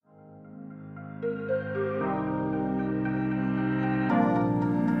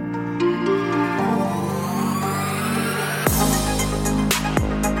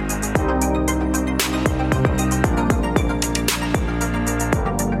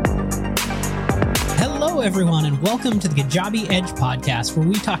everyone, and welcome to the Kajabi Edge podcast, where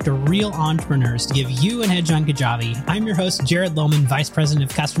we talk to real entrepreneurs to give you an edge on Kajabi. I'm your host, Jared Lohman, Vice President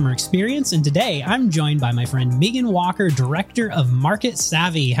of Customer Experience, and today I'm joined by my friend Megan Walker, Director of Market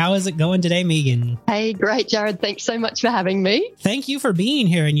Savvy. How is it going today, Megan? Hey, great, Jared. Thanks so much for having me. Thank you for being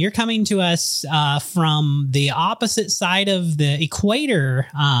here, and you're coming to us from the opposite side of the equator,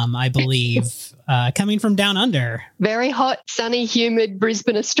 I believe. Coming from down under. Very hot, sunny, humid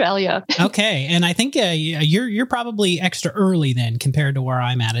Brisbane, Australia. Okay. And I think you're probably extra early then compared to where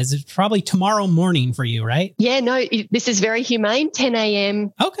I'm at. Is it probably tomorrow morning for you, right? Yeah, no, this is very humane. 10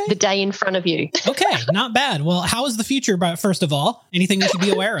 a.m. Okay. The day in front of you. Okay. Not bad. Well, how is the future, first of all? Anything we should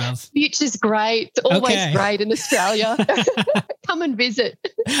be aware of? Future's great. It's always great in Australia. Come and visit.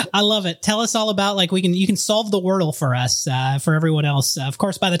 I love it. Tell us all about, you can solve the Wordle for us, for everyone else. Of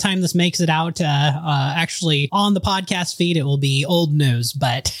course, by the time this makes it out, actually on the podcast feed, it will be old news.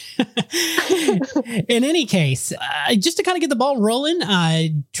 But in any case, just to kind of get the ball rolling,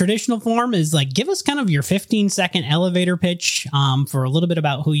 traditional form is give us kind of your 15-second elevator pitch for a little bit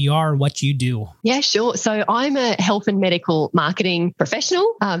about who you are and what you do. Yeah, sure. So I'm a health and medical marketing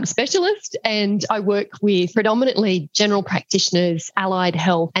professional, specialist, and I work with predominantly general practitioners, allied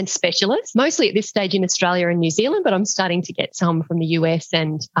health and specialists, mostly at this stage in Australia and New Zealand, but I'm starting to get some from the US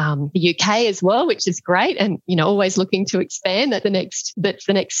and the UK as well, which is great. And, always looking to expand. That's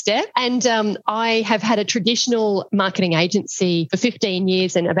the next step. And I have had a traditional marketing agency for 15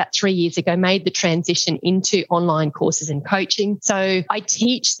 years, and about 3 years ago made the transition into online courses and coaching. So I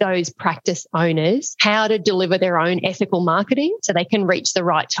teach those practice owners how to deliver their own ethical marketing so they can reach the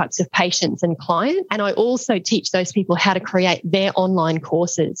right types of patients and clients. And I also teach those people how to create their online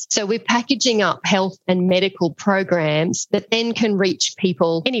courses. So we're packaging up health and medical programs that then can reach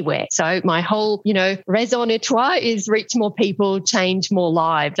people anywhere. So my whole, raison d'etre is reach more people, change more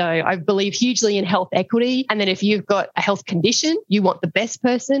lives. So I believe hugely in health equity. And then if you've got a health condition, you want the best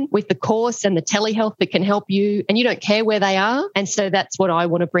person with the course and the telehealth that can help you, and you don't care where they are. And so that's what I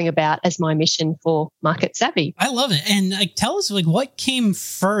want to bring about as my mission for Market Savvy. I love it. And tell us what came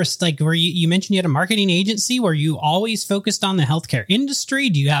first? Where you mentioned you had a marketing agency. Were you always focused on the healthcare industry?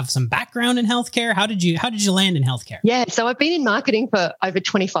 Do you have some background in healthcare? How did you land in healthcare? Yeah, so I've been in marketing for over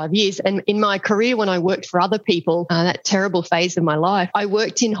 25 years. And in my career, when I worked for other people, that terrible phase of my life, I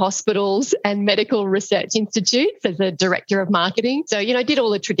worked in hospitals and medical research institutes as a director of marketing. So, did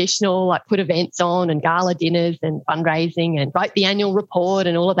all the traditional, put events on and gala dinners and fundraising and write the annual report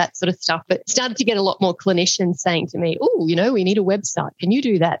and all of that sort of stuff. But started to get a lot more clinicians saying to me, we need a website. Can you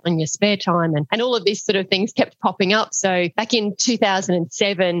do that in your spare time? And all of these sort of things kept popping up. So back in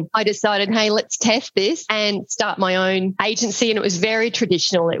 2007, I decided, hey, let's test this and start my own agency. And it was very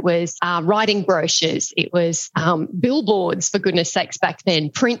traditional. It was writing brochures. It was billboards, for goodness sakes, back then,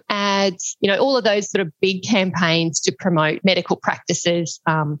 print ads, all of those sort of big campaigns to promote medical practices.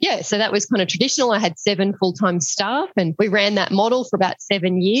 So that was kind of traditional. I had 7 full-time staff, and we ran that model for about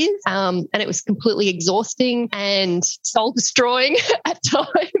 7 years. And it was completely exhausting and soul-destroying at times.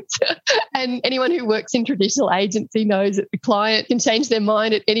 And anyone who works in traditional agency knows that the client can change their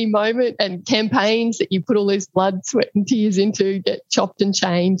mind at any moment, and campaigns that you put all this blood, sweat and tears into get chopped and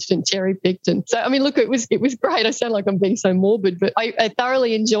changed and cherry-picked. And so, look, it was great. I sound like I'm being so morbid, but I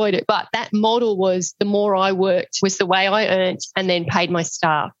thoroughly enjoyed it. But that model was, the more I worked was the way I earned and then paid my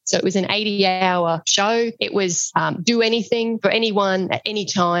staff. So it was an 80-hour show. It was do anything for anyone at any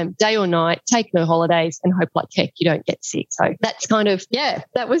time, day or night, take no holidays, and hope like heck you don't get sick. So that's kind of,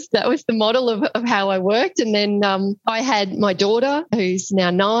 that was the model of how I worked. And then I had my daughter, who's now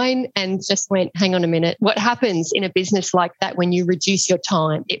 9, and just went, hang on a minute, what happens in a business like that when you reduce your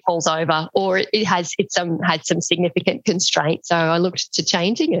time? It falls over, or it had some significant constraints. So I looked to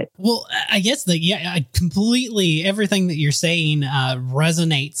changing it. Well, I guess completely everything that you're saying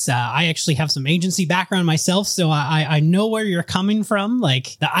resonates. I actually have some agency background myself, so I know where you're coming from.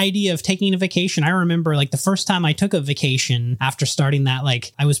 The idea of taking a vacation. I remember the first time I took a vacation after starting that,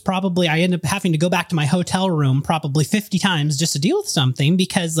 I ended up having to go back to my hotel room probably 50 times just to deal with something,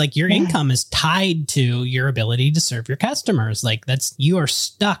 because your income is tied to your ability to serve your customers. You are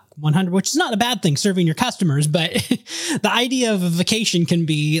stuck 100, which is not a bad thing, serving your customers, but the idea of a vacation can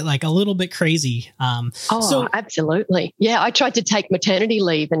be a little bit crazy. So absolutely. Yeah. I tried to take maternity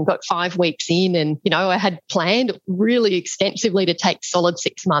leave and got 5 weeks in, and, I had planned really extensively to take solid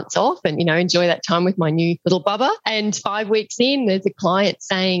 6 months off and, enjoy that time with my new little bubba. And 5 weeks in, there's a client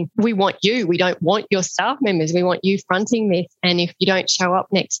saying, we want you. We don't want your staff members. We want you fronting this. And if you don't show up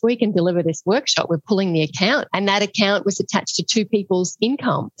next week and deliver this workshop, we're pulling the account. And that account was attached to 2 people's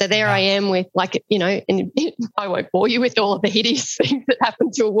income. So there I am with and I won't bore you with all of the hideous things that happen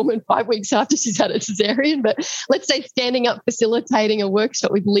to a woman 5 weeks after she's had a cesarean, but let's say standing up, facilitating a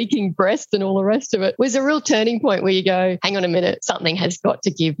workshop with leaking breast and all the rest of it was a real turning point where you go, hang on a minute, something has got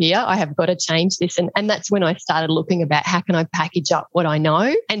to give here. I have got to change this. And that's when I started looking about how can I package up what I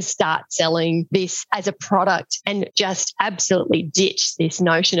know and start selling this as a product and just absolutely ditch this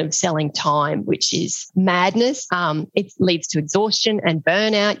notion of selling time, which is madness. It leads to exhaustion and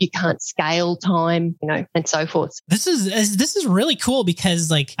burnout. You can't scale time, and so forth. This is really cool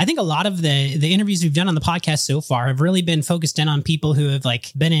because I think a lot of the interviews we've done on the podcast so far have really been focused in on people who have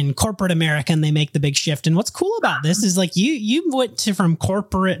been in corporate America and they make the big shift. And what's cool about this is you went from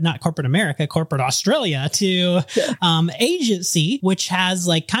not corporate America, corporate Australia to agency, which has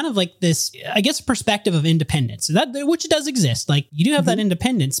this, I guess, perspective of independence. Which does exist. You do have that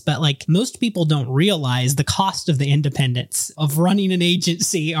independence, but most people don't realize the cost of the independence of running an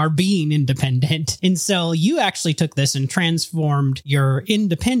agency or being independent. And so you actually took this and transformed your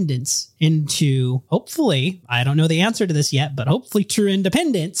independence into, hopefully, I don't know the answer to this yet, but hopefully true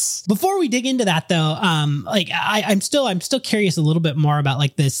independence. Before we dig into that though, I'm still curious a little bit more about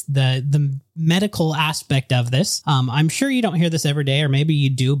the medical aspect of this. I'm sure you don't hear this every day, or maybe you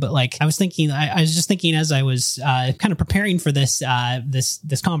do, but I was just thinking as I was kind of preparing for this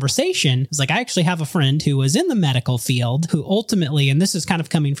conversation, it's I actually have a friend who was in the medical field who ultimately, and this is kind of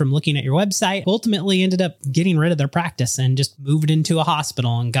coming from looking at your website, ultimately ended up getting rid of their practice and just moved into a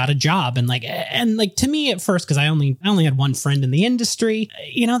hospital and got a job. And to me at first, because I only had one friend in the industry,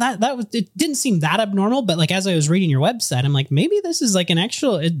 it didn't seem that abnormal. But as I was reading your website, I'm maybe this is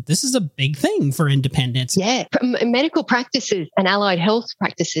this is a big thing for independence. Yeah. Medical practices and allied health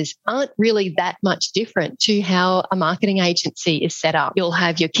practices aren't really that much different to how a marketing agency is set up. You'll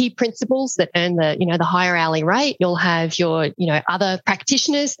have your key principals that earn the higher hourly rate. You'll have your, other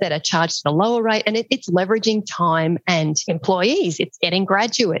practitioners that are charged at a lower rate. And it's leveraging time and employees. It's getting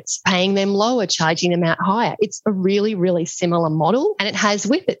graduates, paying them lower, charging them out higher. It's a really, really similar model. And it has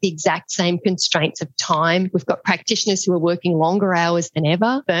with it the exact same constraints of time. We've got practitioners who are working longer hours than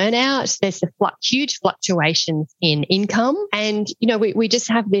ever, burnout. There's huge fluctuations in income. And, we just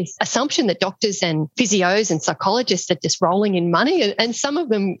have this assumption that doctors and physios and psychologists are just rolling in money, and some of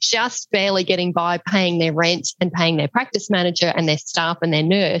them just barely getting by paying their rent and paying their practice manager and their staff and their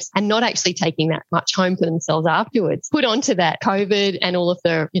nurse, and not actually taking that much home for themselves afterwards. Put onto that COVID and all of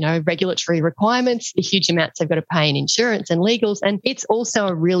the, regulatory requirements, the huge amounts they've got to pay in insurance and legals. And it's also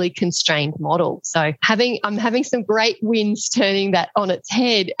a really constrained model. So I'm having some great wins turning that on its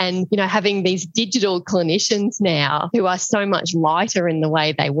head, and, having these digital clinicians now who are so much lighter in the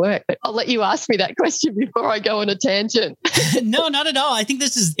way they work. But I'll let you ask me that question before I go on a tangent. No, not at all. I think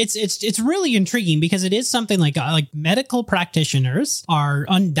this is, it's really intriguing because it is something like medical practitioners are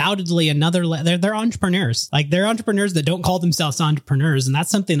undoubtedly they're entrepreneurs. They're entrepreneurs that don't call themselves entrepreneurs. And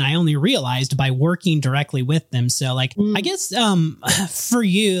that's something I only realized by working directly with them. So I guess, for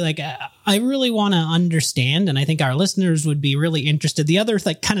you, I really want to understand, and I think our listeners would be really interested. The other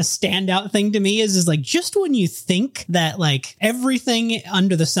kind of standout thing to me is just when you think that everything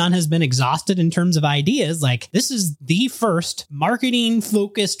under the sun has been exhausted in terms of ideas, this is the first marketing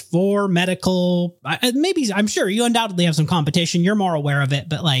focused for medical. Maybe, I'm sure you undoubtedly have some competition. You're more aware of it,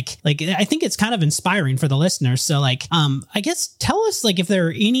 but I think it's kind of inspiring for the listeners. So I guess tell us if there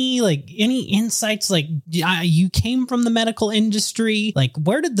are any insights, you came from the medical industry,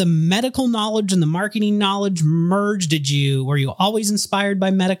 where did the medical knowledge and the marketing knowledge merge? Were you always inspired by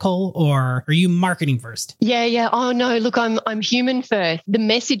medical, or are you marketing first? Yeah. Oh no, look, I'm human first. The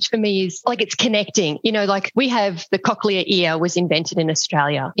message for me is it's connecting. We have the cochlear ear was invented in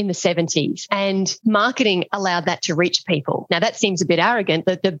Australia in the 70s, and marketing allowed that to reach people. Now that seems a bit arrogant.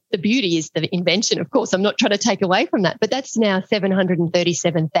 The beauty is the invention, of course. I'm not trying to take away from that, but that's now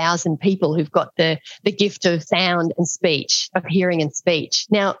 737,000 people who've got the gift of sound and speech, of hearing and speech.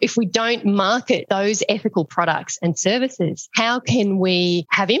 Now, if we don't market those ethical products and services, how can we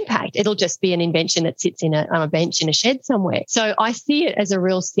have impact? It'll just be an invention that sits on a bench in a shed somewhere. So I see it as a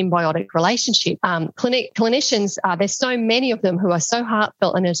real symbiotic relationship. Clinicians, there's so many of them who are so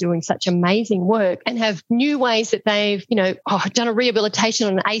heartfelt and are doing such amazing work and have new ways that they've, done a rehabilitation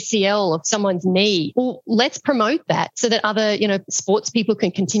on an ACL of someone's knee. Well, let's promote that so that other, sports people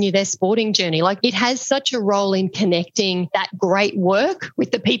can continue their sporting journey. It has such a role in connecting that great work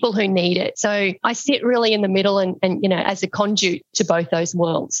with the people who need it. So I sit really in the middle and as a conduit to both those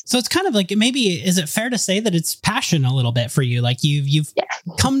worlds. So it's kind of like, maybe, is it fair to say that it's passion a little bit for you? Like you've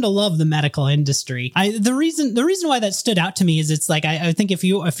come to love the medical industry. The reason why that stood out to me is it's like, I think if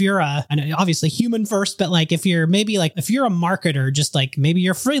you're I know obviously human first, but like if you're a marketer, just like maybe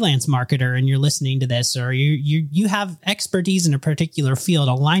you're a freelance marketer and you're listening to this, or you have expertise in a particular field,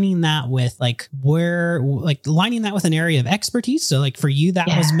 aligning that with aligning that with an area of expertise. So like for you, that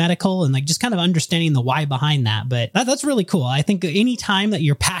was medical, and like just kind of understanding the why behind that. But that's really cool. I think any time that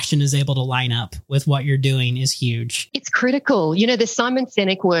your passion is able to line up with what you're doing is huge. It's critical. The Simon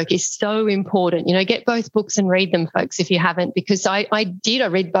Sinek work is so important. Get both books and read them, folks, if you haven't, because I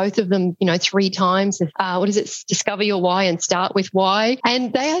read both of them, 3 times. What is it? Discover your why and start with why.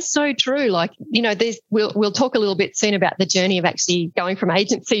 And they are so true. Like, we'll talk a little bit soon about the journey of actually going from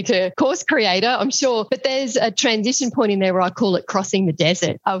agency to course creator, I'm sure. But there's a transition point in there where I call it crossing the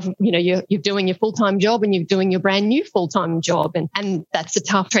desert of, you're doing your full-time job and you're doing your brand new full-time job. And that's a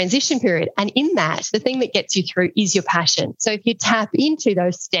tough transition period. And in that, the thing that gets you through is your passion. So if you tap into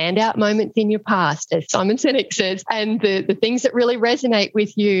those standout moments in your past, as Simon Sinek says, and the things that really resonate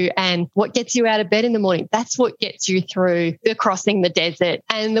with you and what gets you out of bed in the morning, that's what gets you through the crossing the desert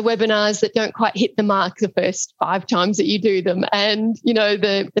and the webinars that don't quite hit the mark the first 5 times that you do them. And,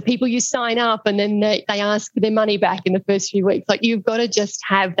 the people you sign up and then they ask for their money back in the first few weeks. Like, you've got to just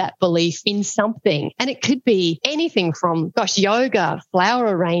have that belief in something. And it could be anything from, yoga, flower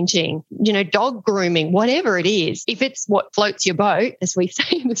arranging, dog grooming, whatever it is. If it's what floats your boat, as we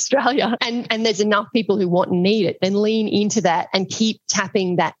say in Australia, and there's enough people who want and need it, then lean into that and keep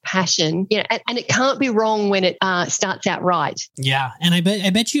tapping that passion. And it can't be wrong when it starts out right. Yeah. And I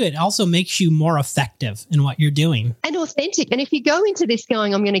bet you it also makes you more effective in what you're doing. And authentic. And if you go into this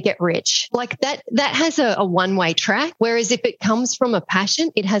going, I'm going to get rich, like that has a one-way track. Whereas if it comes from a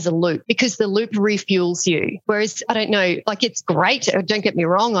passion, it has a loop, because the loop refuels you. Whereas, I don't know, like, it's great. Don't get me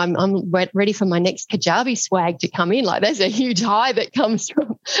wrong. I'm ready for my next Kajabi swag to come in. Like, there's a huge high that comes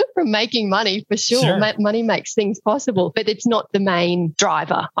from making money, for sure. Money makes things possible, but it's not the main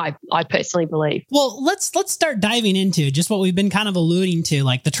driver, I personally believe. Well, let's start diving into just what we've been kind of alluding to,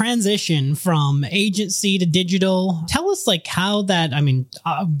 like the transition from agency to digital. Tell us like how that,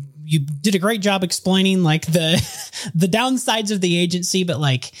 you did a great job explaining like the downsides of the agency, but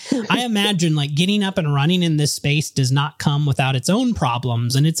like I imagine like getting up and running in this space does not come without its own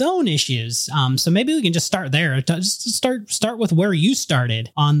problems and its own issues. So maybe we can just start there. Just start with where you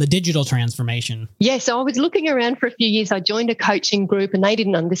started on the digital transformation. Yeah, so I was looking around for a few years. I joined a coaching group and they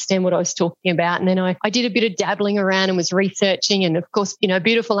didn't understand what I was talking about. And then I did a bit of dabbling around and was researching. And of course,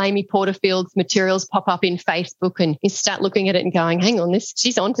 beautiful Amy Porterfield's materials pop up in Facebook, and you start looking at it and going, hang on,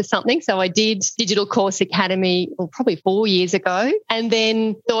 she's onto something. So I did Digital Course Academy, probably 4 years ago, and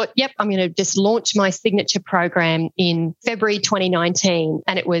then thought, yep, I'm going to just launch my signature program in February 2019.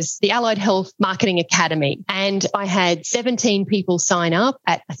 And it was the Allied Health Marketing Academy. And I had 17 people sign up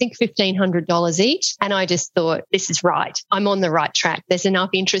at, I think, $1,500 each. And I just thought, this is right. I'm on the right track. There's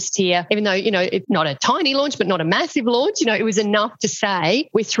enough interest here, even though, it's not a tiny launch, but not a massive launch. It was enough to say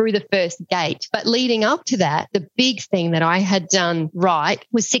we're through the first gate. But leading up to that, the big thing that I had done right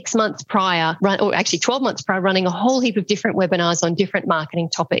was 6 months prior, or actually 12 months prior, running a whole heap of different webinars on different marketing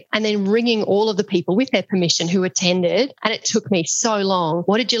topics, and then ringing all of the people with their permission who attended. And it took me so long.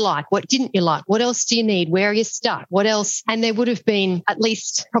 What did you like? What didn't you like? What else do you need? Where are you stuck? What else? And there would have been at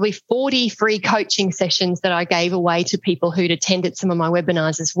least probably 40 free coaching sessions that I gave away to people who'd attended some of my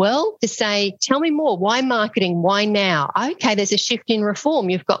webinars as well, to say, tell me more. Why marketing? Why now? Okay, there's a shift in reform.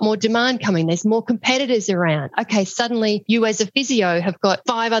 You've got more demand coming. There's more competitors around. Okay, suddenly you as a physio have got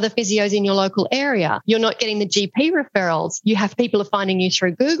 5 other physios in your local area. You're not getting the GP referrals. You have people are finding you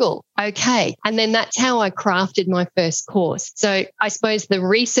through Google. Okay. And then that's how I crafted my first course. So I suppose the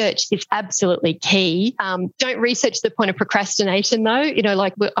research is absolutely key. Don't research to the point of procrastination though.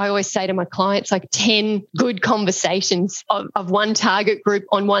 Like I always say to my clients, like 10 good conversations of one target group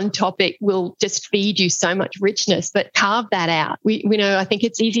on one topic will just feed you so much richness, but carve that out. We know, I think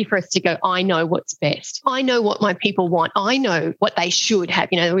it's easy for us to go, I know what's best. I know what my people want. I know what they should have.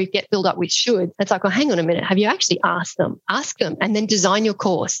 We get filled up with should. It's like, well, hang on a minute. Have you actually asked them? Ask them, and then design your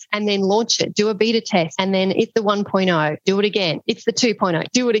course and then launch it. Do a beta test. And then it's the 1.0. Do it again. It's the 2.0.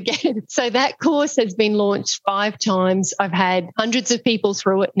 Do it again. So that course has been launched 5 times. I've had hundreds of people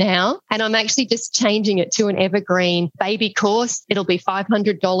through it now. And I'm actually just changing it to an evergreen baby course. It'll be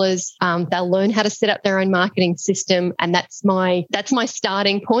 $500. They'll learn how to set up their own marketing system. And that's my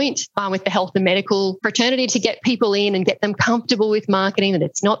starting point with the health and medical fraternity, to get people in and get them comfortable with marketing, that they've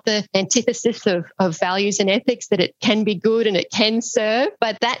It's not the antithesis of values and ethics, that it can be good and it can serve,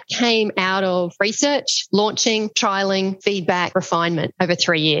 but that came out of research, launching, trialing, feedback, refinement over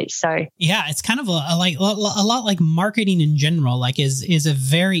 3 years. So yeah, it's kind of a lot like marketing in general, like is a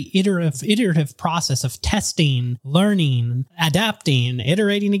very iterative process of testing, learning, adapting,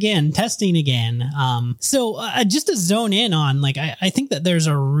 iterating again, testing again. So just to zone in on, like, I think that there's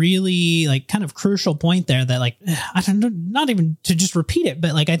a really like kind of crucial point there that, like, I don't know, not even to just repeat it,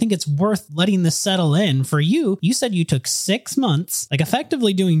 but like, I think it's worth letting this settle in. For you, you said you took 6 months, like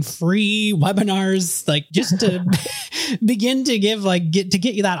effectively doing free webinars, like just to begin to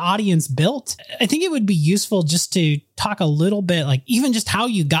get you that audience built. I think it would be useful just to talk a little bit, like even just how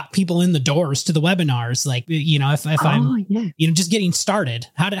you got people in the doors to the webinars. Like, you know, if I'm, you know, just getting started,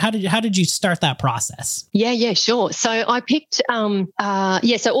 how did you start that process? Yeah, sure. So I picked, so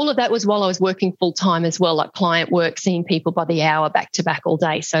all of that was while I was working full time as well, like client work, seeing people by the hour, back to back all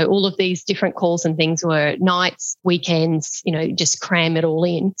day. So all of these different calls and things were nights, weekends, you know, just cram it all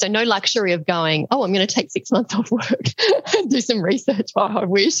in. So no luxury of going, oh, I'm going to take 6 months off work and do some research. Oh, I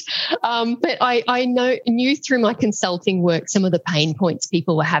wish. But I knew through my consulting work some of the pain points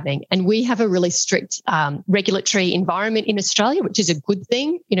people were having. And we have a really strict regulatory environment in Australia, which is a good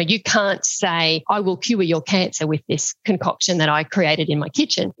thing. You know, you can't say, I will cure your cancer with this concoction that I created in my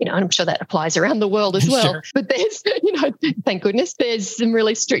kitchen. You know, and I'm sure that applies around the world as well. Sure. But there's, you know, thank goodness, there's some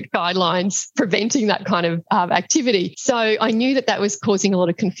really strict guidelines preventing that kind of activity. So I knew that was causing a lot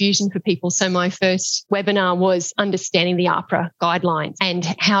of confusion for people. So my first webinar was understanding the AHPRA guidelines and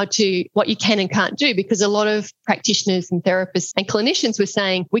what you can and can't do, because a lot of practitioners and therapists and clinicians were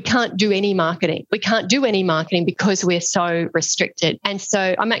saying, we can't do any marketing. We can't do any marketing because we're so restricted. And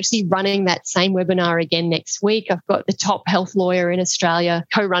so I'm actually running that same webinar again next week. I've got the top health lawyer in Australia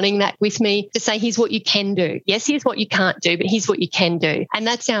co-running that with me to say, here's what you can do. Yes, here's what you can't do, but here's what you can do. And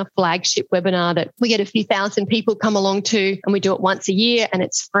that's our flagship webinar that we get a few thousand people come along to, and we do it once a year and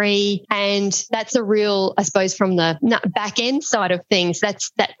it's free. And that's a real, I suppose, from the back end side of things, that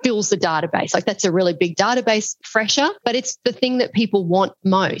fills the database. Like, that's a really big database fresher, but it's the thing that people want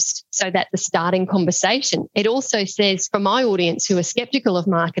most. So that's the starting conversation. It also says, for my audience who are skeptical of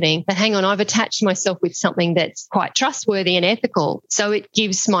marketing, that hang on, I've attached myself with something that's quite trustworthy and ethical. So it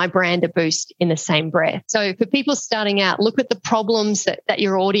gives my brand a boost in the same breath. So for people starting out, look at the problems that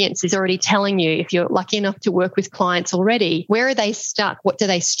your audience is already telling you. If you're lucky enough to work with clients already, where are they stuck? What do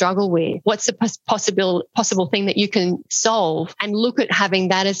they struggle with? What's the possible thing that you can solve? And look at having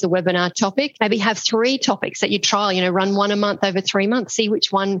that as the webinar topic. Maybe have 3 topics that you trial, you know, run one a month over 3 months, see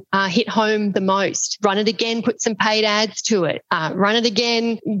which one hit home the most. Run it again, put some paid ads to it. Run it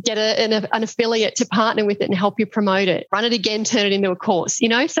again, get an affiliate to partner with it and help you promote it. Run it again, turn it into a course, you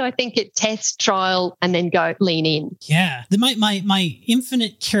know? So I think it test, trial, and then go lean in. Yeah. My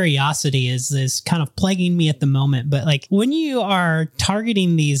infinite curiosity is kind of plaguing me at the moment, but like, when you are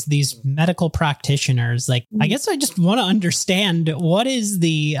targeting these medical practitioners, like, I guess I just want to understand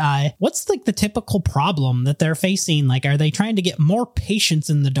what's like the typical problem that they're facing. Like, are they trying to get more patients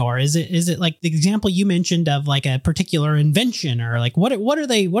in the door? Is it like the example you mentioned of like a particular invention, or like what are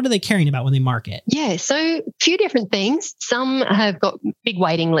they caring about when they market? Yeah, so a few different things. Some have got big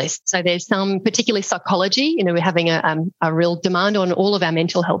waiting lists. So there's some, particularly psychology. You know, we're having a real demand on all of our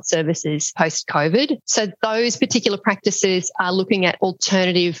mental health services post-COVID. So those particular practices are looking at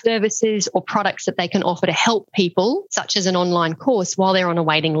alternative services or products that they can offer to help people, such as an online course, while they're on a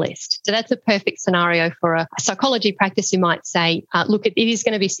waiting list. So that's a perfect scenario for a psychology practice who might say, look, it is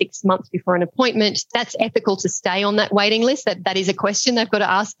going to be 6 months before an appointment. That's ethical to stay on that waiting list. That is a question they've got to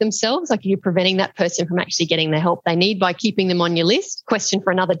ask themselves. Like, are you preventing that person from actually getting the help they need by keeping them on your list? Question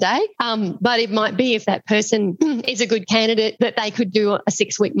for another day. But it might be, if that person is a good candidate, that they could do a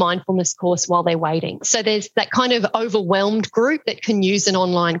 6-week mindfulness course while they're waiting. So there's that kind of overwhelmed group that can use an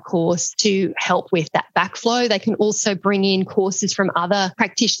online course to help with that backflow. They can also bring in courses from other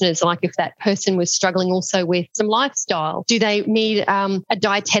practitioners, like if that person was struggling also with some lifestyle. Do they need a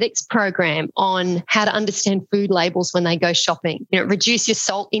dietetics program on how to understand food labels when they go shopping? You know, reduce your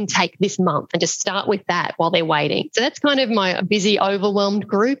salt intake this month, and just start with that while they're waiting. So that's kind of my busy, overwhelmed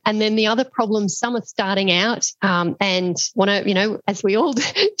group. And then the other problems, some are starting out and want to, you know, as we all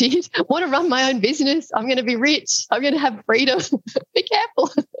did, want to run my own business. I'm going to be rich. I'm going to have freedom. Be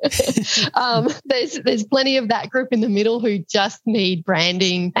careful. There's plenty of that group in the middle who just need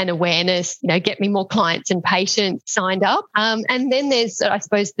branding and awareness, you know, get me more clients and patients signed up. And then there's, I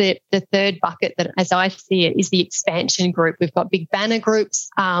suppose, the third bucket that, as I see it, is the expansion group. We've got big banner groups.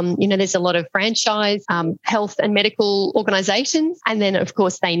 You know, there's a lot of franchise, health and medical organizations. And then, of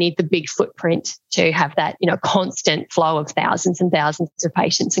course, they need the big footprint to have that, you know, constant flow of thousands thousands and thousands of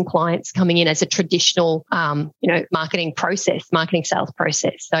patients and clients coming in as a traditional, marketing sales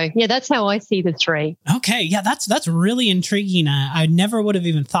process. So yeah, that's how I see the three. Okay. Yeah, that's really intriguing. I never would have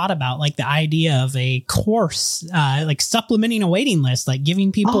even thought about like the idea of a course, like supplementing a waiting list, like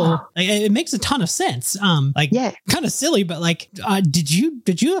giving people, it makes a ton of sense. Kind of silly, but like, did you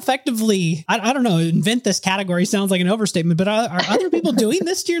effectively, I don't know, invent this category sounds like an overstatement, but are other people doing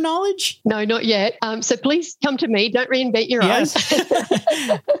this to your knowledge? No, not yet. So please come to me. Don't reinvent your own.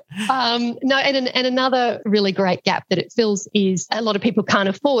 No, and another really great gap that it fills is a lot of people can't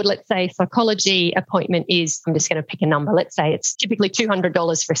afford. Let's say psychology appointment is, I'm just going to pick a number. Let's say it's typically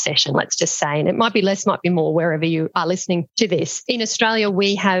 $200 for a session, let's just say, and it might be less, might be more, wherever you are listening to this. In Australia,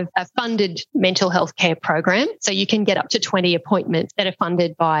 we have a funded mental health care program. So you can get up to 20 appointments that are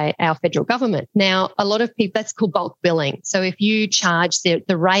funded by our federal government. Now, a lot of people, that's called bulk billing. So if you charge the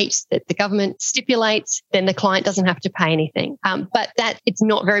rate that the government stipulates, then the client doesn't have to pay anything. But that it's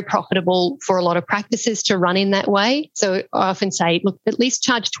not very profitable for a lot of practices to run in that way. So I often say, look, at least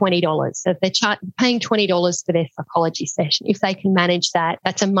charge $20. So if they're paying $20 for their psychology session, if they can manage that,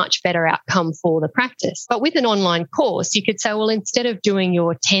 that's a much better outcome for the practice. But with an online course, you could say, well, instead of doing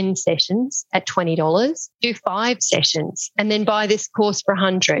your 10 sessions at $20, do 5 sessions and then buy this course for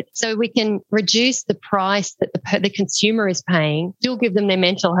 $100. So we can reduce the price that the consumer is paying, still give them their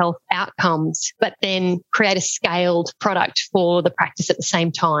mental health outcomes, but then create a scaled product for the practice at the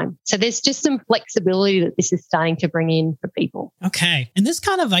same time. So there's just some flexibility that this is starting to bring in for people. Okay. And this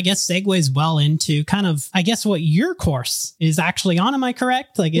kind of, I guess, segues well into kind of, I guess, what your course is actually on. Am I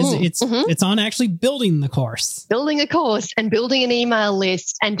correct? Like, it's on actually building the course. Building a course and building an email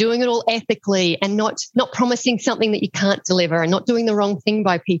list and doing it all ethically and not promising something that you can't deliver and not doing the wrong thing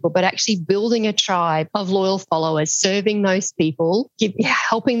by people, but actually building a tribe of loyal followers, serving those people,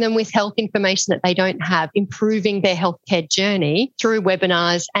 helping them with health information that they don't have, improving their healthcare journey through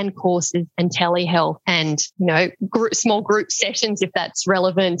webinars and courses and telehealth and, small group sessions if that's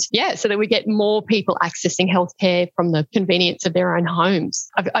relevant. Yeah, so that we get more people accessing healthcare from the convenience of their own homes.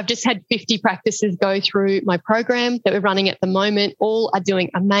 I've just had 50 practices go through my program that we're running at the moment. All are doing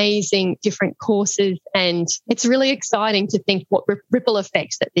amazing different courses, and it's really exciting to think what ripple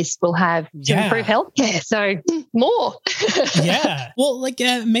effects that this will have to improve healthcare. So more. Yeah. Well,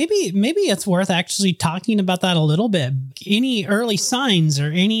 maybe it's worth actually talking about that a little bit. Any early signs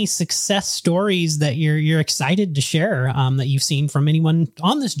or any success stories that you're excited to share that you've seen from anyone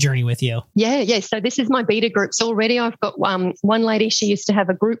on this journey with you? Yeah. So this is my beta groups already. I've got one lady, she used to have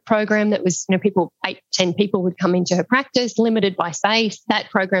a group program that was, 8-10 people would come into her practice, limited by space. That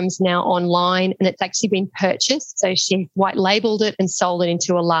program's now online and it's actually been purchased. So she white labeled it and sold it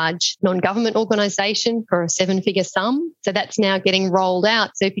into a large non-government organization for a 7-figure sum. So that's now getting rolled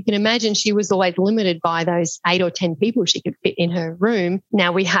out. So if you can imagine, she was always limited by those 8 or 10 people she could fit in her room.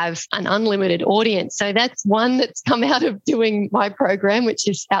 Now we have an unlimited audience. So that's one that's come out of doing my program, which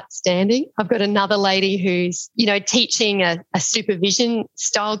is outstanding. I've got another lady who's, teaching a supervision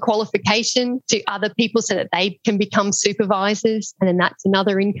style qualification to other people so that they can become supervisors. And then that's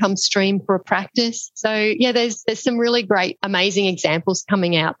another income stream for a practice. So yeah, there's some really great, amazing examples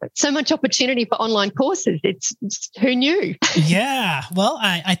coming out. But so much opportunity for online courses. It's who knew? Yeah. Well,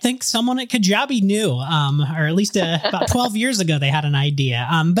 I think someone at Kajabi knew, or at least about 12 years ago, they had an idea.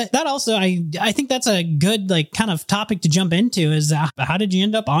 But that also, I think that's a good kind of topic to jump into is how did you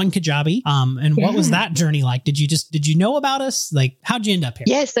end up on Kajabi? And what was that journey like? Did you know about us? How'd you end up here?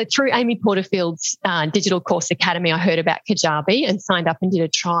 Yeah. So through Amy Porterfield's Digital Course Academy, I heard about Kajabi and signed up and did a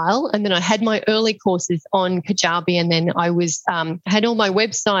trial. And then I had my early courses on Kajabi. And then I was, had all my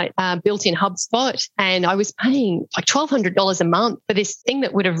website built in HubSpot, and I was paying like $1,200 a month for this thing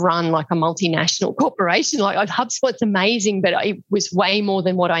that would have run like a multinational corporation. HubSpot's amazing, but it was way more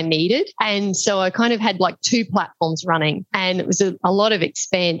than what I needed. And so I kind of had like 2 platforms running, and it was a lot of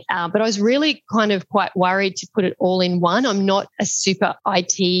expense. But I was really kind of quite worried to put it all in one. I'm not a super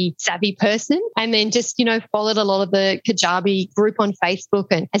IT savvy person. And then just, followed a lot of the Kajabi group on Facebook.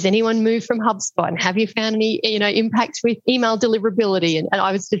 And has anyone moved from HubSpot? And have you found any, impact with email deliverability? And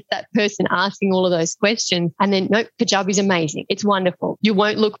I was just that person asking all of those questions. And then, nope, Kajabi's amazing. It's wonderful. You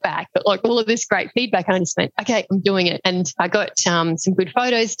won't look back. But like all of this great feedback, I just went, okay, I'm doing it. And I got some some good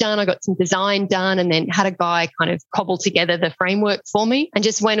photos done. I got some design done, and then had a guy kind of cobble together the framework for me and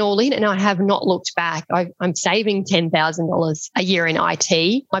just went all in. And I have not looked back. I'm saving $10,000 a year in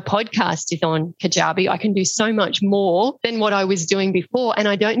IT. My podcast is on Kajabi. I can do so much more than what I was doing before. And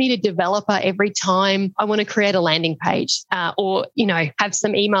I don't need a developer every time I want to create a landing page or, have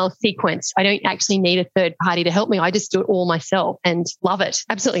some email sequence. I don't actually need a third party to help me. I just do it all myself and love it.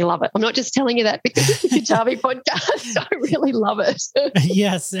 Absolutely love it. I'm not just telling you that because it's a Kajabi podcast. I really love it.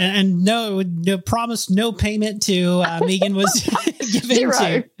 Yes. And no promise, no payment to Megan was given Zero.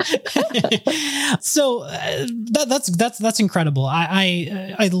 to. So that's incredible.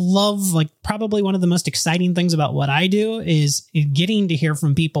 I love, like, probably one of the most exciting things about what I do is getting to hear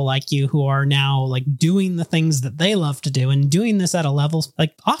from people like you who are now like doing the things that they love to do and doing this at a level,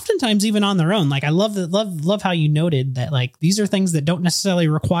 like oftentimes even on their own. Like I love how you noted that, like, these are things that don't necessarily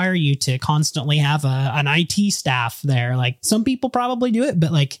require you to constantly have an IT staff there. Like some people probably do it,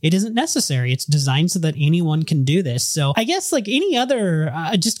 but like it isn't necessary. It's designed so that anyone can do this. So I guess like any other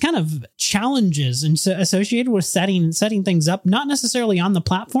just kind of challenges and associated with setting things up, not necessarily on the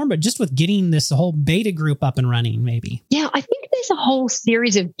platform, but just with getting this whole beta group up and running, maybe. Yeah, I think there's a whole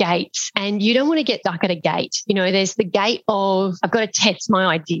series of gates, and you don't want to get stuck at a gate. There's the gate of, I've got to test my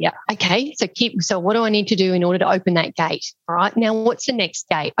idea. Okay, so what do I need to do in order to open that gate? All right, now what's the next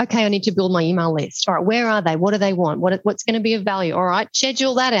gate? Okay, I need to build my email list. All right, where are they? What do they want? What's going to be of value? All right,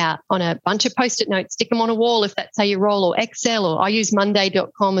 schedule that out on a bunch of Post-it notes, stick them on a wall if that's how you roll, or Excel, or I use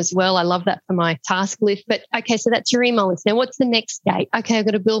Monday.com as well. I love that for my task list. But okay, so that's your email list. Now what's the next gate? Okay, I've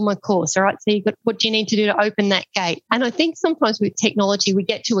got to build my course. All right, so what do you need to do to open that gate? And I think sometimes with technology, we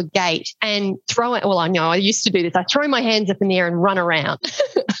get to a gate and throw it. Well, I know I used to do this. I throw my hands up in the air and run around.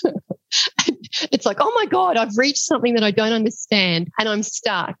 It's like, oh my God, I've reached something that I don't understand and I'm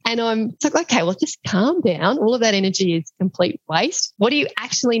stuck. And it's like, okay, well, just calm down. All of that energy is complete waste. What do you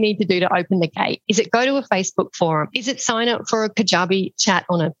actually need to do to open the gate? Is it go to a Facebook forum? Is it sign up for a Kajabi chat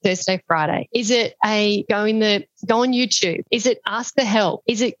on a Thursday, Friday? Is it go on YouTube? Is it ask for help?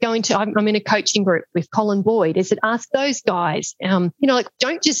 Is it going to, I'm in a coaching group with Colin Boyd. Is it ask those guys?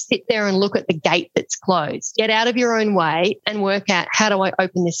 Don't just sit there and look at the gate that's closed. Get out of your own way and work out, how do I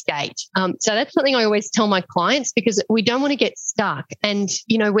open this gate? So that's something I always tell my clients, because we don't want to get stuck. And,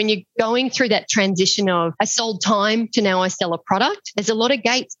 when you're going through that transition of I sold time to now I sell a product, there's a lot of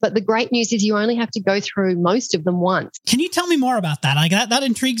gates, but the great news is you only have to go through most of them once. Can you tell me more about that? Like that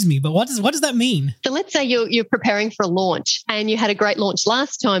intrigues me, but what does that mean? So let's say you're preparing for a launch and you had a great launch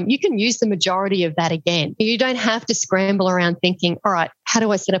last time. You can use the majority of that again. You don't have to scramble around thinking, all right, how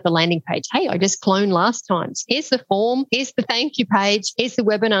do I set up a landing page? Hey, I just cloned last time. Here's the form. Here's the thank you page. Here's the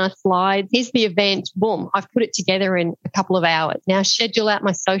webinar slides. Here's the event. Boom. I've put it together in a couple of hours. Now schedule out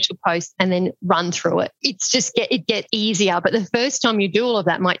my social posts and then run through it. It gets easier. But the first time you do all of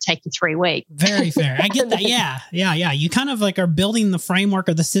that might take you 3 weeks. Very fair. I get that. Yeah. You kind of like are building the framework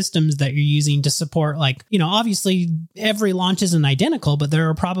of the systems that you're using to support, like, obviously every launch isn't identical, but there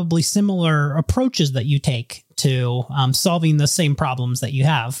are probably similar approaches that you take to solving the same problems that you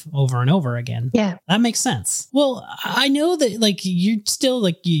have over and over again. Yeah. That makes sense. Well, I know that like you still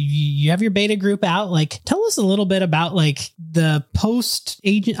like you have your beta group out. Like tell us a little bit about like the post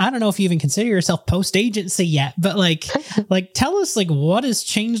agent. I don't know if you even consider yourself post agency yet, but like tell us like what has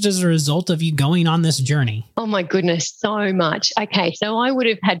changed as a result of you going on this journey. Oh my goodness, so much. Okay. So I would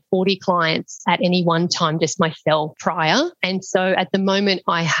have had 40 clients at any one time, just myself prior. And so at the moment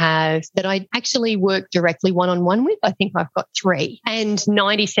I have that I actually work directly one-on-one with, I think I've got 3. And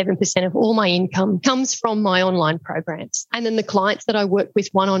 97% of all my income comes from my online programs. And then the clients that I work with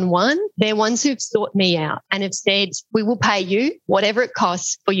one-on-one, they're ones who've sought me out and have said, we will pay you whatever it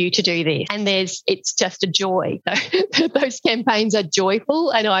costs for you to do this. And it's just a joy. So those campaigns are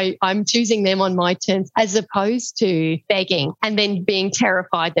joyful and I'm choosing them on my terms as opposed to begging and then being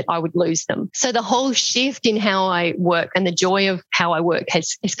terrified that I would lose them. So the whole shift in how I work and the joy of how I work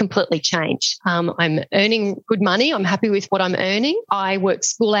has completely changed. I'm earning good money. I'm happy with what I'm earning. I work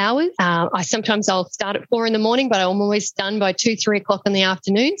school hours. I'll start at 4 a.m, but I'm always done by 2-3 o'clock in the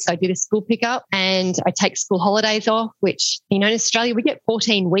afternoon. So I do the school pickup and I take school holidays off, which, in Australia, we get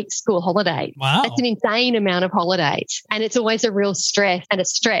 14 weeks school holidays. Wow. That's an insane amount of holidays. And it's always a real stress and a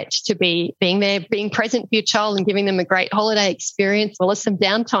stretch to be being there, being present for your child and giving them a great holiday experience, well as some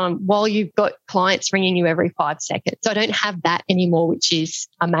downtime while you've got clients ringing you every 5 seconds. So I don't have that anymore, which is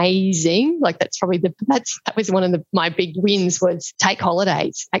amazing. Like that's that was one of my big wins, was take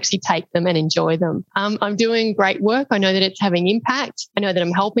holidays, actually take them and enjoy them. I'm doing great work. I know that it's having impact. I know that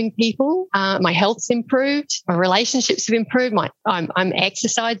I'm helping people. My health's improved. My relationships have improved. I'm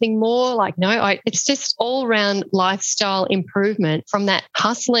exercising more. It's just all around lifestyle improvement from that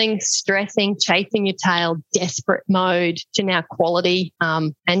hustling, stressing, chasing your tail, desperate mode to now quality.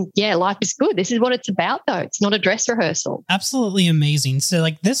 Life is good. This is what it's about, though. It's not a dress rehearsal. Absolutely amazing. So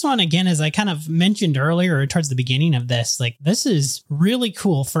this one, again, as I kind of mentioned earlier or towards the beginning of this, this is really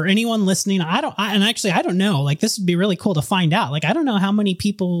cool for anyone listening. I don't know, this would be really cool to find out. I don't know how many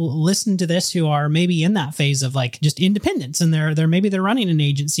people listen to this who are maybe in that phase of just independence, and they're running an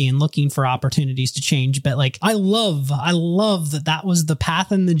agency and looking for opportunities to change. But I love that was the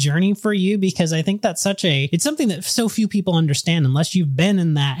path and the journey for you, because I think that's it's something that so few people understand unless you've been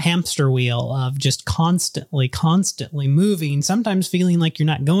in that hamster wheel of just constantly moving, sometimes feeling like you're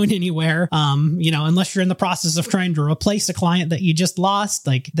not going anywhere. Unless you're in the process of trying to replace a client that you just lost,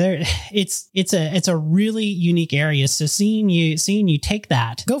 it's a really unique area. So seeing you take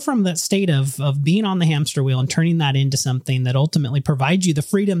that, go from that state of being on the hamster wheel and turning that into something that ultimately provides you the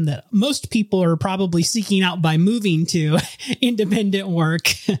freedom that most people are probably seeking out by moving to independent work.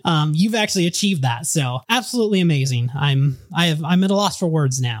 You've actually achieved that. So absolutely amazing. I'm at a loss for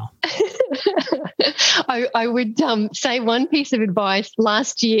words now. I would say one piece of advice.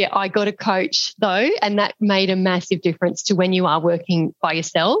 Last year, I got a coach, though, and that made a massive difference to when you are working by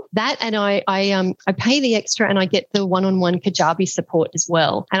yourself. That, and I pay the extra and I get the one-on-one Kajabi support as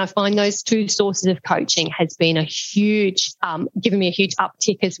well. And I find those two sources of coaching has been a huge, given me a huge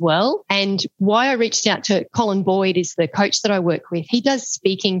uptick as well. And why I reached out to Colin Boyd is the coach that I work with. He does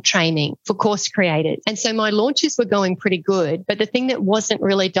speaking training for course creators. And so my launches were going pretty good. But the thing that wasn't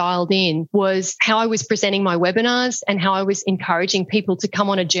really dialed in was how I was presenting my webinars and how I was encouraging people to come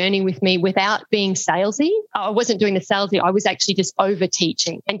on a journey with me without being salesy. I wasn't doing the salesy. I was actually just over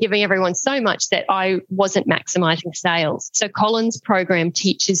teaching and giving everyone so much that I wasn't maximizing sales. So Colin's program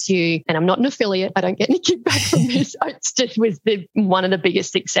teaches you, and I'm not an affiliate, I don't get any kickback from this. It's just was one of the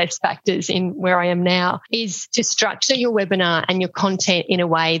biggest success factors in where I am now, is to structure your webinar and your content in a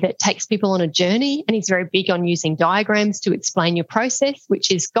way that takes people on a journey. And he's very big on using diagrams to explain your process,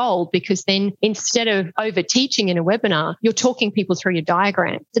 which is gold, because then instead of over teaching in a webinar, you're talking people through your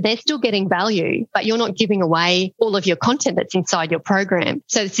diagram. So they're still getting value, but you're not giving away all of your content that's inside your program.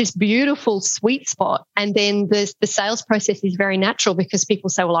 So it's this beautiful sweet spot. And then the sales process is very natural because people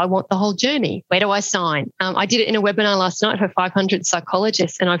say, well, I want the whole journey. Where do I sign? I did it in a webinar last night for 500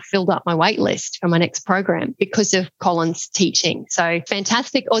 psychologists, and I've filled up my wait list for my next program because of Colin's teaching. So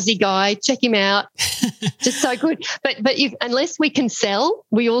fantastic Aussie guy. Check him out. Just so good. But unless we can sell,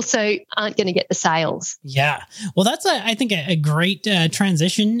 we also aren't going to get the sales. Yeah. Well, that's I think a great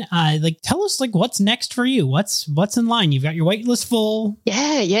transition. Tell us what's next for you. What's in line? You've got your wait list full.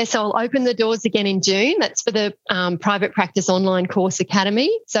 Yeah. So I'll open the doors again in June. That's for the Private Practice Online Course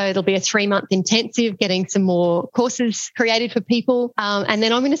Academy. So it'll be a 3-month intensive, getting some more courses created for people. And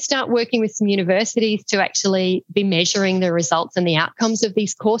then I'm going to start working with some universities to actually be measuring the results and the outcomes of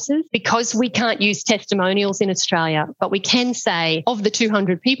these courses, because we can't use testimonials in Australia, but we can say of the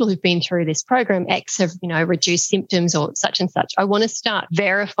 200 people who've been through this program, X have, reduced symptoms or such and such. I want to start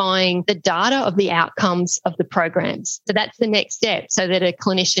verifying the data of the outcomes of the programs. So that's the next step, so that a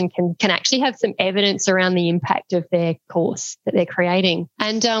clinician can actually have some evidence around the impact of their course that they're creating.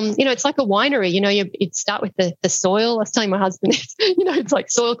 And, it's like a winery, you'd start with the soil. I was telling my husband, it's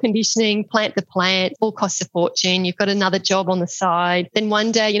like soil conditioning, plant the plant, all costs a fortune. You've got another job on the side. Then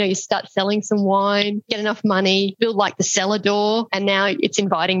one day, you start selling some wine, get enough money, build the cellar door. And now it's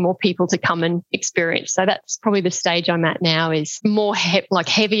inviting more people to come and experience. So that's probably the stage I'm at now, is more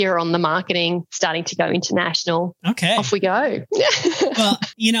heavier on the marketing, starting to go international. Okay. Off we go. Well,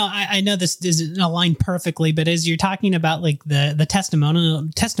 I know this doesn't align perfectly, but as you're talking about the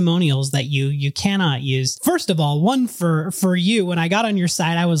testimonials that you cannot use. First of all, one for you, when I got on your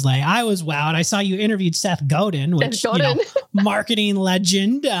site, I was wowed. I saw you interviewed Seth Godin, which, marketing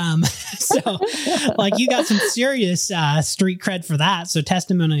legend. So you got some serious street cred for that. So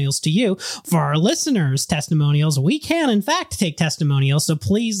testimonials to you. For our listeners, testimonials, we can in fact take testimonials. So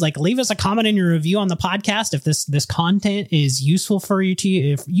please leave us a comment in your review on the podcast if this content is useful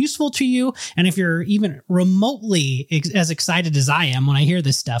to you, and if you're even remotely as excited as I am when I hear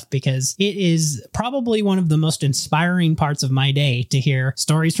this stuff, because it is probably one of the most inspiring parts of my day to hear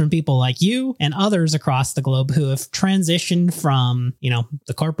stories from people like you and others across the globe who have transitioned from,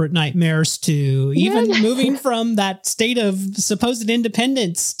 the corporate nightmares to even moving from that state of supposed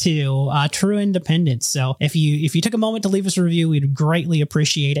independence to true independence. So if you took a moment to leave us a review, we'd greatly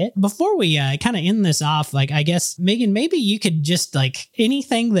appreciate it. Before we kind of end this off, like, I guess, Megan, maybe you could just like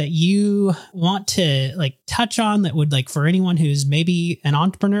anything that you want to like touch on that would like for anyone who's maybe an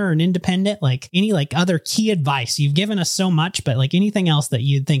entrepreneur or an independent, like any like other key advice. You've given us so much, but like anything else that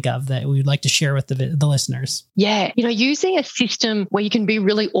you'd think of that we would like to share with the listeners. Yeah. Using a system where you can be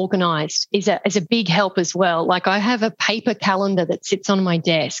really organized is a big help as well. Like I have a paper calendar that sits on my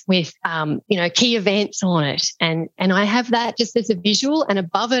desk with, key events on it. And I have that just as a visual, and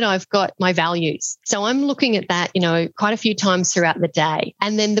above it, I've got my values. So I'm looking at that, quite a few times throughout the day.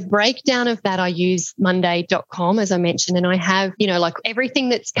 And then the breakdown of that, I use monday.com, as I mentioned, and I have, like everything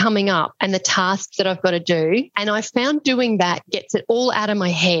that's coming up and the tasks that I've got to do. And I found doing that gets it all out of my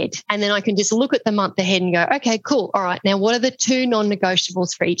head. And then I can just look at the month ahead and go, okay, cool. All right. Now, what are the 2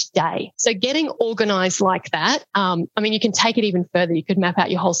 non-negotiables for each day? So getting organized like that, you can take it even further. You could map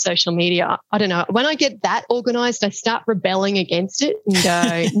out your whole social media. I don't know. When I get that organized, I start rebelling against it and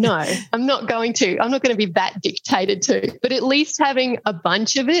go, no, I'm not going to be that dictated to. But at least having a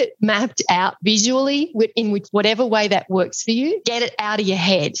bunch of it mapped out visually in whatever way that works for you, get it out of your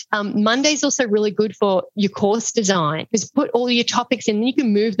head. Monday's also really good for your course design, because put all your topics in, and you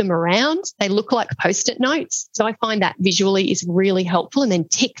can move them around. They look like Post-it notes. So I find that visually is really helpful, and then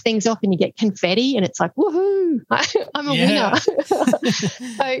tick things off and you get confetti and it's like, woohoo, I'm a winner.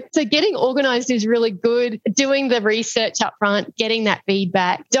 So getting organized is really good. Doing the research up front, getting that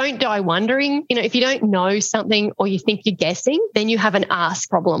feedback. Don't die wondering. If you don't know something or you think you're guessing, then you have an ask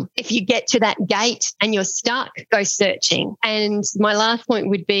problem. If you get to that gate and you're stuck, go searching. And my last point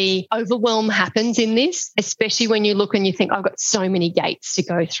would be overwhelm happens in this, especially when you look and you think, I've got so many gates to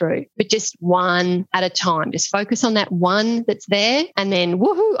go through, but just one at a time. Just focus on that one that's there, and then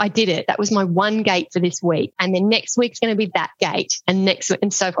woohoo, I did it. That was my one gate for this week. And then next week's going to be that gate, and next week,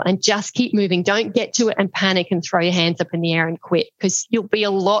 and so forth. And just keep moving. Don't get to it and panic and throw your hands up in the air and quit, because you'll be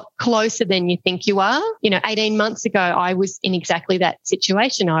a lot closer than you think you are. 18 months ago, I was in exactly that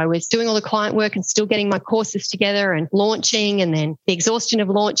situation. I was doing all the client work and still getting my courses together and launching, and then the exhaustion of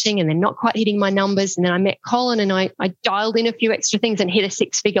launching, and then not quite hitting my numbers. And then I met Colin and I dialed in a few extra things and hit a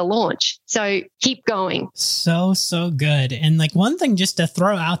 6-figure launch. So keep going. So good. And like one thing just to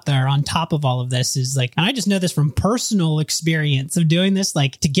throw out there on top of all of this is like, and I just know this from personal experience of doing this,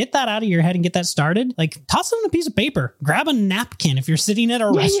 like to get that out of your head and get that started, like toss it on a piece of paper, grab a napkin. If you're sitting at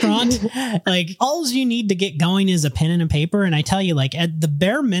a restaurant, like all you need to get going is a pen and a paper. And I tell you, like at the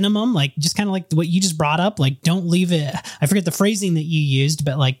bare minimum, like just kind of like what you just brought up, like don't leave it. I forget the phrasing that you used,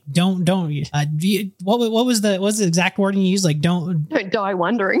 but like don't what was the exact wording you used? Like don't die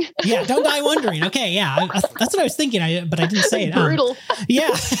wondering. Yeah, don't die wondering. Okay, yeah, that's what I was thinking. But I didn't say it. Brutal.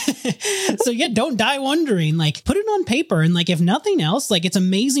 Yeah. So yeah, don't die wondering. Like put it on paper, and like if nothing else, like it's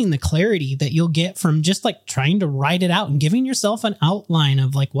amazing the clarity that you'll get from just like trying to write it out and giving yourself an outline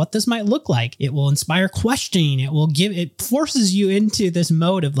of like what this might look like. It will inspire questioning. It forces you into this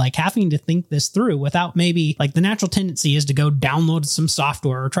mode of like having to think this through without maybe like the natural tendency is to go download some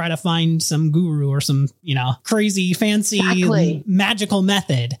software or try to find some guru or some, crazy fancy magical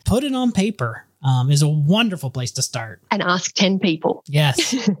method. Put it on paper. Is a wonderful place to start. And ask 10 people.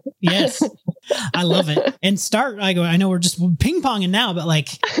 Yes. Yes. I love it. And start, I know we're just ping ponging now, but like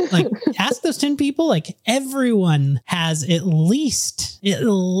ask those 10 people, like everyone has at least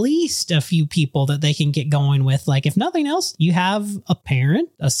a few people that they can get going with. Like if nothing else, you have a parent,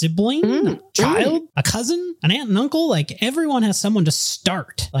 a sibling, a child, a cousin, an aunt and uncle, like everyone has someone to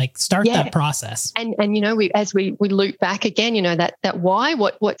start that process. And as we loop back again, that why,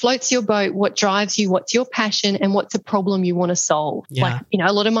 what floats your boat, what drives you, what's your passion, and what's a problem you want to solve. Yeah. Like,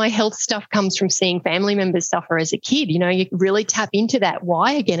 a lot of my health stuff comes from seeing family members suffer as a kid. You really tap into that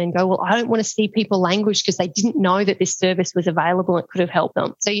why again and go, well, I don't want to see people languish because they didn't know that this service was available and could have helped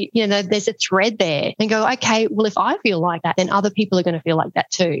them. So, there's a thread there, and go, okay, well, if I feel like that, then other people are going to feel like that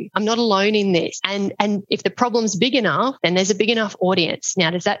too. I'm not alone in this. And if the problem's big enough, then there's a big enough audience.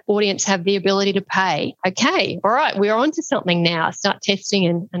 Now, does that audience have the ability to pay? Okay. All right. We're on to something now. Start testing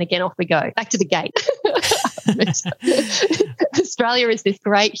and again, off we go. Back to the gate. Australia is this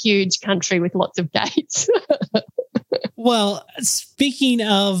great, huge country with lots of gates. Well, speaking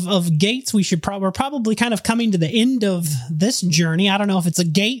of gates, we're probably kind of coming to the end of this journey. I don't know if it's a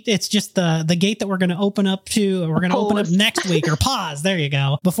gate. It's just the gate that we're going to open up to. We're going to open up next week, or pause. There you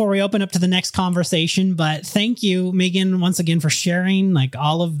go. Before we open up to the next conversation. But thank you, Megan, once again for sharing like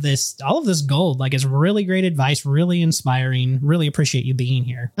all of this gold. Like it's really great advice, really inspiring. Really appreciate you being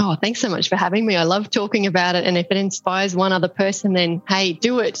here. Oh, thanks so much for having me. I love talking about it. And if it inspires one other person, then hey,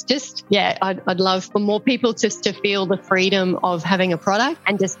 do it. I'd love for more people just to feel the freedom of having selling a product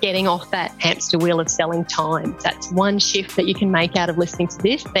and just getting off that hamster wheel of selling time. That's one shift that you can make out of listening to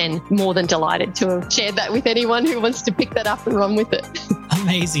this. Then more than delighted to have shared that with anyone who wants to pick that up and run with it.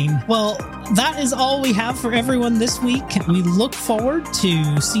 Amazing. Well, that is all we have for everyone this week. We look forward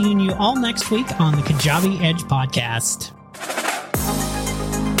to seeing you all next week on the Kajabi Edge podcast.